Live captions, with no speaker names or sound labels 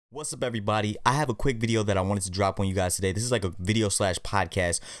What's up, everybody? I have a quick video that I wanted to drop on you guys today. This is like a video slash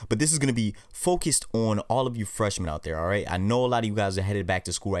podcast, but this is going to be focused on all of you freshmen out there. All right, I know a lot of you guys are headed back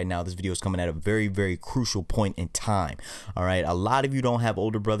to school right now. This video is coming at a very crucial point in time. All right, a lot of you don't have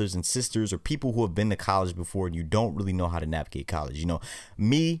older brothers and sisters or people who have been to college before, and you don't really know how to navigate college.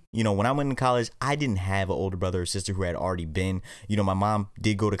 Me, when I went to college, I didn't have an older brother or sister who had already been. My mom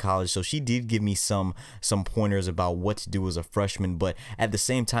did go to college, so she did give me some pointers about what to do as a freshman, but at the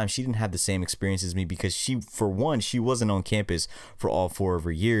same time, she didn't have the same experience as me because for one, she wasn't on campus for all 4 of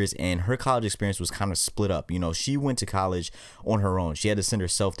her years, and her college experience was kind of split up. She went to college on her own. She had to send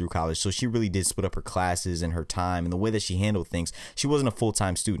herself through college, so she really did split up her classes and her time and the way that she handled things. She wasn't a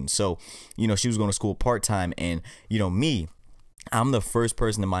full-time student, so she was going to school part-time, and me, I'm the first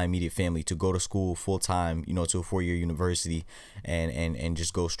person in my immediate family to go to school full-time, to a 4-year university and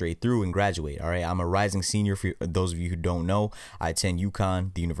just go straight through and graduate. All right. I'm a rising senior. For those of you who don't know, I attend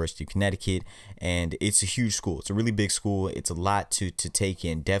UConn, the University of Connecticut, and it's a huge school. It's a really big school. It's a lot to take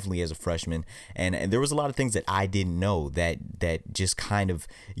in, definitely as a freshman. And there was a lot of things that I didn't know that just kind of,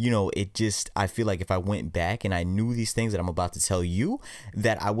 I feel like if I went back and I knew these things that I'm about to tell you,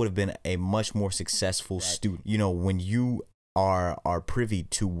 that I would have been a much more successful student. When you are privy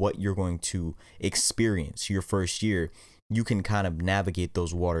to what you're going to experience your first year, you can kind of navigate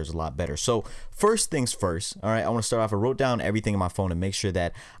those waters a lot better. So first things first, all right, I want to start off. I wrote down everything in my phone to make sure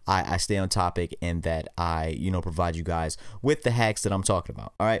that I stay on topic and that I, provide you guys with the hacks that I'm talking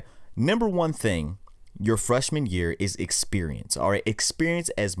about. All right, number one thing, your freshman year is experience. All right, experience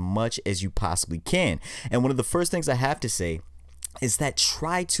as much as you possibly can. And one of the first things I have to say is that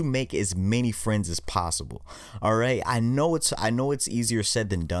try to make as many friends as possible. All right, I know it's easier said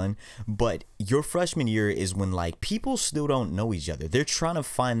than done, but your freshman year is when people still don't know each other. They're trying to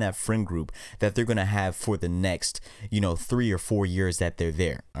find that friend group that they're gonna have for the next 3 or 4 years that they're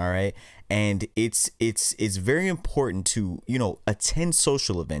there. All right, and it's very important to attend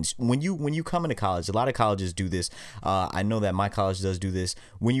social events when you come into college. A lot of colleges do this. I know that my college does do this.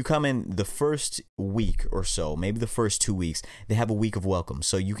 When you come in the first week or so, maybe the first 2 weeks, they have a week of welcome,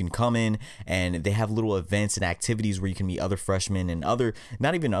 so you can come in and they have little events and activities where you can meet other freshmen and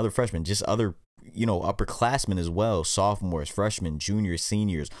not even other freshmen, just other upperclassmen as well, sophomores, freshmen, juniors,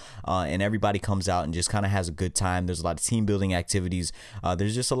 seniors, and everybody comes out and just kind of has a good time. There's a lot of team building activities.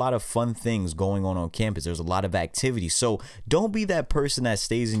 There's just a lot of fun things going on campus. There's a lot of activity. So don't be that person that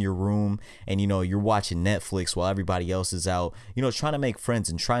stays in your room and you're watching Netflix while everybody else is out, trying to make friends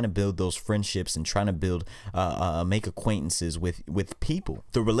and trying to build those friendships and trying to build make acquaintances with people.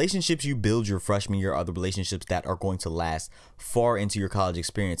 The relationships you build your freshman year are the relationships that are going to last far into your college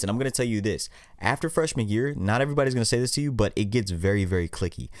experience. And I'm going to tell you this: after freshman year, not everybody's going to say this to you, but it gets very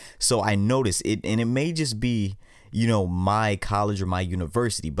cliquey. So I notice it, and it may just be my college or my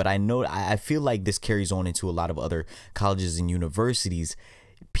university, but I feel like this carries on into a lot of other colleges and universities.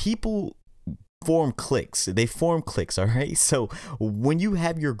 People form cliques. They form cliques. All right, so when you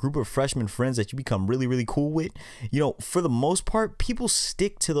have your group of freshman friends that you become really cool with, for the most part, people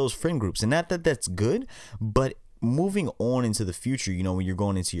stick to those friend groups, and not that that's good, but moving on into the future, when you're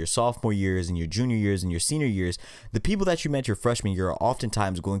going into your sophomore years and your junior years and your senior years, the people that you met your freshman year are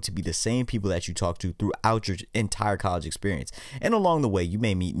oftentimes going to be the same people that you talk to throughout your entire college experience. And along the way, you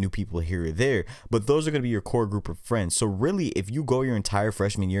may meet new people here or there, but those are going to be your core group of friends. So really, if you go your entire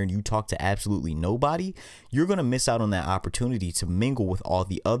freshman year and you talk to absolutely nobody, you're going to miss out on that opportunity to mingle with all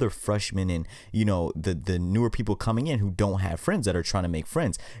the other freshmen and, the newer people coming in who don't have friends that are trying to make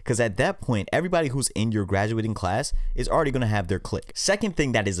friends. Because at that point, everybody who's in your graduating class is already going to have their clique. Second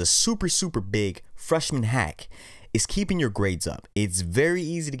thing that is a super big freshman hack is keeping your grades up. It's very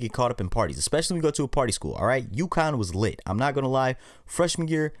easy to get caught up in parties, especially when you go to a party school. All right, UConn was lit. I'm not gonna lie, freshman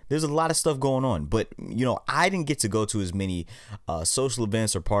year, there's a lot of stuff going on, but I didn't get to go to as many social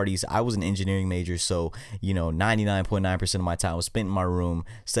events or parties. I was an engineering major, so 99.9% of my time was spent in my room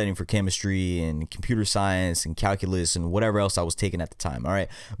studying for chemistry and computer science and calculus and whatever else I was taking at the time. All right,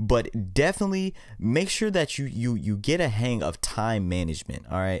 but definitely make sure that you get a hang of time management.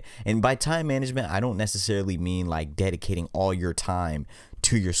 All right, and by time management, I don't necessarily mean dedicating all your time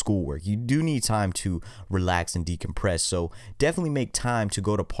to your schoolwork. You do need time to relax and decompress, so definitely make time to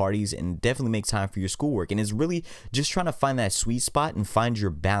go to parties and definitely make time for your schoolwork. And it's really just trying to find that sweet spot and find your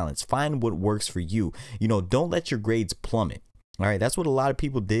balance, find what works for you. Don't let your grades plummet. All right, that's what a lot of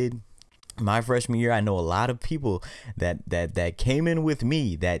people did My freshman year, I know a lot of people that came in with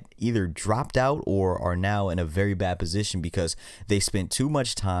me that either dropped out or are now in a very bad position because they spent too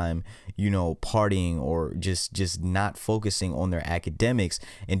much time, partying or just not focusing on their academics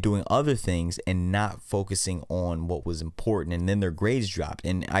and doing other things and not focusing on what was important, and then their grades dropped.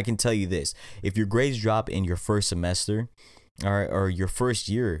 And I can tell you this, if your grades drop in your first semester, or your first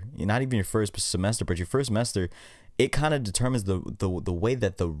year, not even your first semester, but your first semester, it kind of determines the way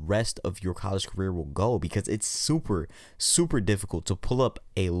that the rest of your college career will go, because it's super difficult to pull up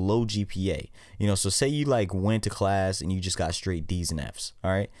a low GPA. So say you like went to class and you just got straight D's and F's.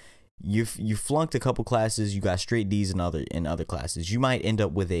 All right, you flunked a couple classes, you got straight D's in other classes. You might end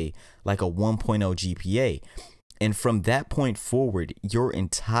up with a 1.0 GPA, and from that point forward, your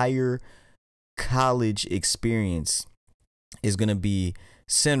entire college experience is going to be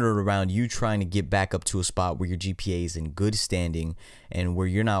centered around you trying to get back up to a spot where your GPA is in good standing and where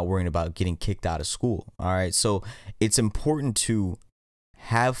you're not worrying about getting kicked out of school. All right, so it's important to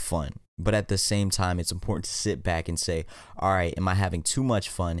have fun, but at the same time, it's important to sit back and say, all right, am I having too much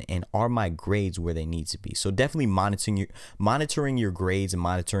fun, and are my grades where they need to be? So definitely monitoring your grades and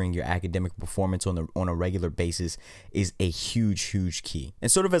monitoring your academic performance on a regular basis is a huge key. And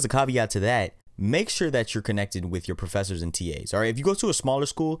sort of as a caveat to that, make sure that you're connected with your professors and TAs. All right, if you go to a smaller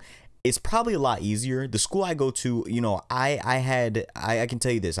school, it's probably a lot easier. The school I go to, I can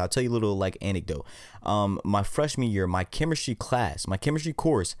tell you this. I'll tell you a little anecdote. My freshman year, my chemistry course,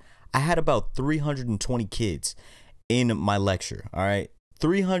 I had about 320 kids in my lecture. All right,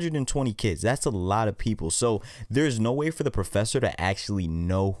 320 kids. That's a lot of people. So there's no way for the professor to actually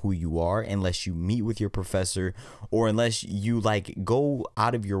know who you are unless you meet with your professor, or unless you go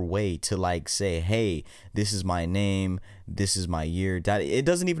out of your way to say, hey, this is my name, this is my year. It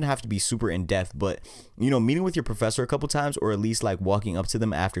doesn't even have to be super in depth, but meeting with your professor a couple times, or at least walking up to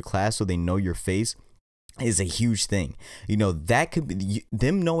them after class so they know your face, is a huge thing. That could be,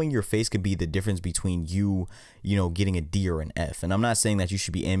 them knowing your face could be the difference between you getting a D or an F. And I'm not saying that you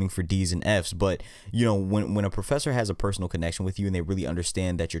should be aiming for D's and F's, but when a professor has a personal connection with you and they really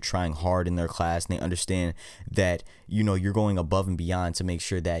understand that you're trying hard in their class, and they understand that you're going above and beyond to make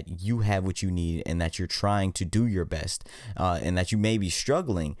sure that you have what you need and that you're trying to do your best, and that you may be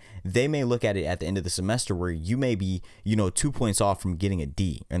struggling, they may look at it at the end of the semester where you may be 2 points off from getting a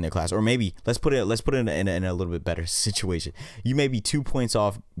D in their class. Or maybe let's put it in a little bit better situation. You may be 2 points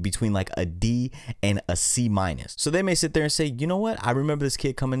off between a D and a C minus. So they may sit there and say, you know what, I remember this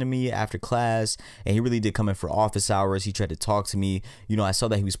kid coming to me after class, and he really did come in for office hours. He tried to talk to me. I saw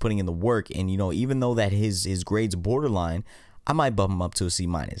that he was putting in the work, and even though that his grades borderline, I might bump him up to a C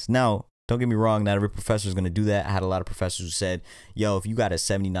minus. Now, don't get me wrong, not every professor is going to do that. I had a lot of professors who said, yo, if you got a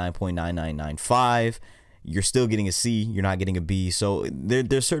 79.9995, you're still getting a C, you're not getting a B. So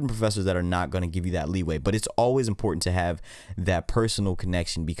there's certain professors that are not going to give you that leeway, but it's always important to have that personal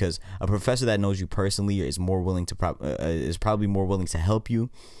connection, because a professor that knows you personally is probably more willing to help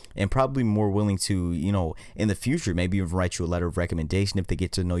you, and probably more willing to, in the future, maybe even write you a letter of recommendation if they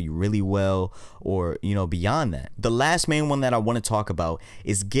get to know you really well, or, beyond that. The last main one that I want to talk about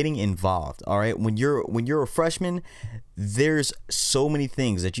is getting involved. All right, when you're a freshman, there's so many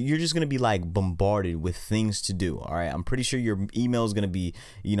things that you're just going to be bombarded with things to do. All right, I'm pretty sure your email is going to be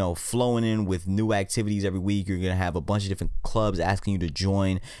flowing in with new activities every week. You're going to have a bunch of different clubs asking you to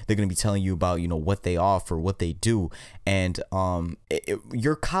join. They're going to be telling you about what they offer, what they do, and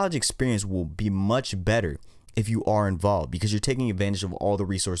your college experience will be much better if you are involved, because you're taking advantage of all the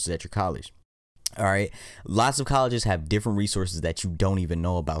resources at your college. All right, lots of colleges have different resources that you don't even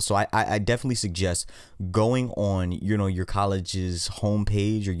know about. So I definitely suggest going on your college's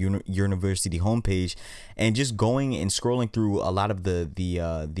homepage or university homepage, and just going and scrolling through a lot of the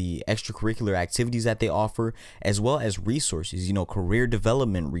extracurricular activities that they offer, as well as resources, career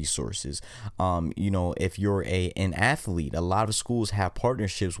development resources. If you're an athlete, a lot of schools have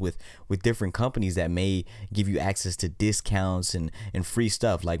partnerships with different companies that may give you access to discounts and free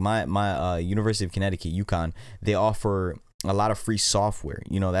stuff. Like my University of Connecticut, UConn, they offer a lot of free software.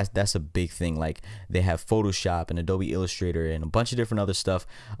 That's a big thing. They have Photoshop and Adobe Illustrator and a bunch of different other stuff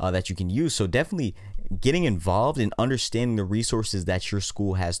that you can use. So definitely getting involved and understanding the resources that your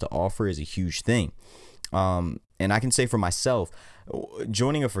school has to offer is a huge thing. And I can say for myself,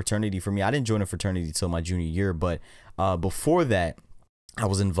 joining a fraternity, for me, I didn't join a fraternity till my junior year, but before that, I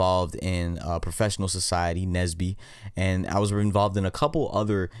was involved in professional society, NSBE, and I was involved in a couple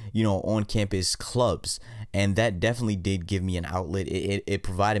other, on-campus clubs. and that definitely did give me an outlet. It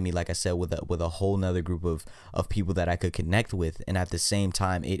provided me, like I said, with a whole nother group of people that I could connect with, and at the same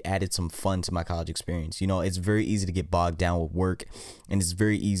time it added some fun to my college experience. You know, it's very easy to get bogged down with work, and it's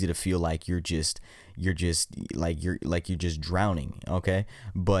very easy to feel like you're just drowning, okay?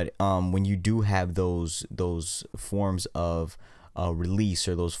 But when you do have those forms of release,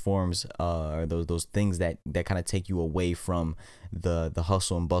 or those forms or those things that kind of take you away from the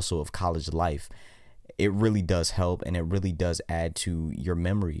hustle and bustle of college life, it really does help, and it really does add to your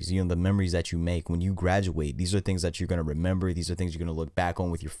memories. You know, the memories that you make when you graduate, these are things that you're going to remember. These are things you're going to look back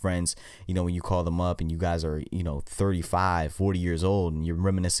on with your friends, you know, when you call them up and you guys are, you know, 35, 40 years old, and you're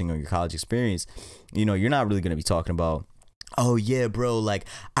reminiscing on your college experience. You know, you're not really going to be talking about, oh yeah, bro, like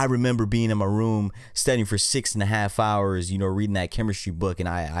I remember being in my room studying for 6.5 hours, you know, reading that chemistry book, and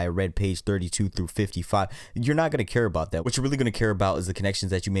I read page 32 through 55. You're not going to care about that. What you're really going to care about is the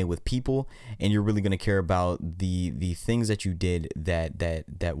connections that you made with people, and you're really going to care about the things that you did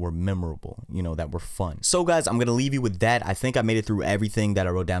that were memorable, you know, that were fun. So guys, I'm going to leave you with that. I think I made it through everything that I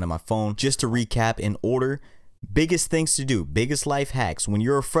wrote down in my phone. Just to recap in order: biggest things to do, biggest life hacks when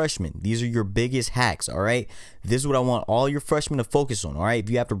you're a freshman. These are your biggest hacks, all right? This is what I want all your freshmen to focus on, all right? If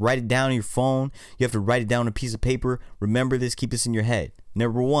you have to write it down on your phone, you have to write it down on a piece of paper, remember this, keep this in your head.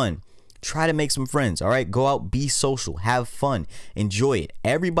 Number one, try to make some friends, all right? Go out, be social, have fun, enjoy it.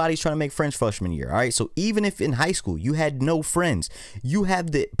 Everybody's trying to make friends freshman year, all right? So even if in high school you had no friends, you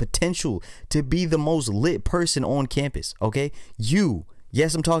have the potential to be the most lit person on campus, okay?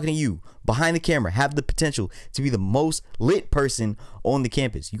 Yes, I'm talking to you behind the camera, have the potential to be the most lit person on the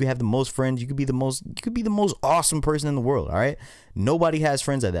campus. You could have the most friends. You could be the most awesome person in the world. All right. Nobody has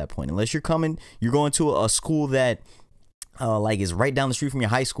friends at that point, unless you're going to a school that like is right down the street from your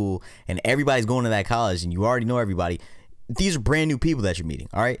high school, and everybody's going to that college, and you already know everybody. These are brand new people that you're meeting.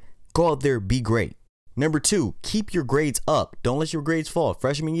 All right. Go out there, be great. Number two, keep your grades up. Don't let your grades fall.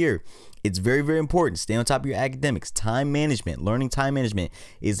 Freshman year, it's very, very important. Stay on top of your academics. Time management, learning time management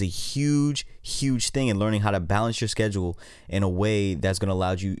is a huge, huge thing in learning how to balance your schedule in a way that's going to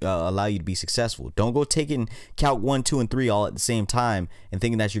allow you to be successful. Don't go taking Calc 1, 2, and 3 all at the same time and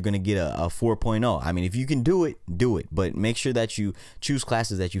thinking that you're going to get a 4.0. I mean, if you can do it, do it. But make sure that you choose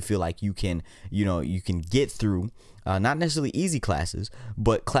classes that you feel like you can get through. Not necessarily easy classes,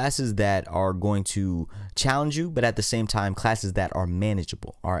 but classes that are going to challenge you, but at the same time, classes that are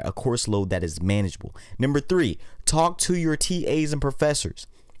manageable. All right, a course load that is manageable. Number three, talk to your TAs and professors.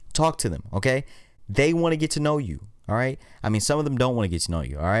 Talk to them, okay? They want to get to know you. All right. I mean, some of them don't want to get to know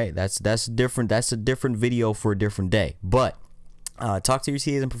you. All right. That's different. That's a different video for a different day. But talk to your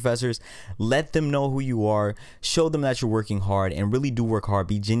TAs and professors. Let them know who you are. Show them that you're working hard, and really do work hard.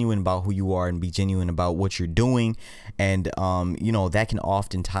 Be genuine about who you are, and be genuine about what you're doing. And you know, that can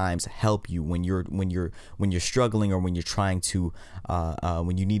oftentimes help you when you're struggling, or when you're trying to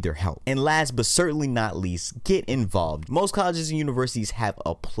when you need their help. And last but certainly not least, get involved. Most colleges and universities have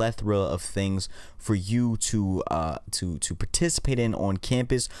a plethora of things for you to participate in on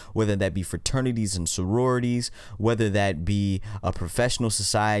campus, whether that be fraternities and sororities, whether that be professional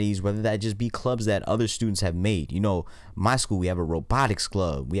societies, whether that just be clubs that other students have made. You know, my school, we have a robotics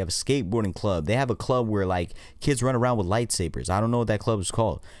club, we have a skateboarding club. They have a club where like kids run around with lightsabers. I don't know what that club is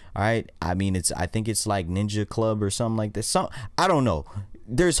called. All right, I mean, I think it's like Ninja Club or something like that. I don't know.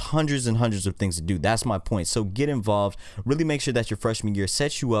 There's hundreds and hundreds of things to do. That's my point. So get involved. Really make sure that your freshman year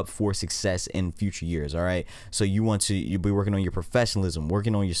sets you up for success in future years. All right. So you'll be working on your professionalism,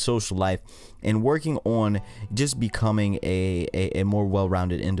 working on your social life, and working on just becoming a more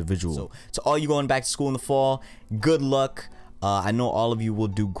well-rounded individual. So to all you going back to school in the fall, good luck. I know all of you will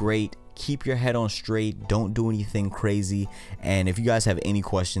do great. Keep your head on straight. Don't do anything crazy. And if you guys have any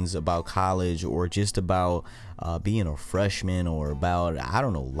questions about college, or just about being a freshman, or about, I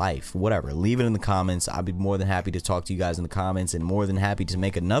don't know, life, whatever, leave it in the comments. I'll be more than happy to talk to you guys in the comments, and more than happy to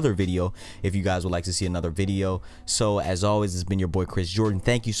make another video if you guys would like to see another video. So as always, it's been your boy Chris Jordan.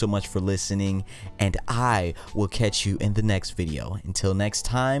 Thank you so much for listening, and I will catch you in the next video. Until next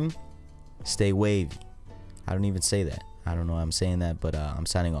time, stay wavy. I don't even say that. I don't know why I'm saying that, but I'm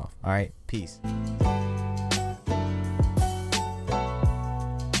signing off. All right, peace.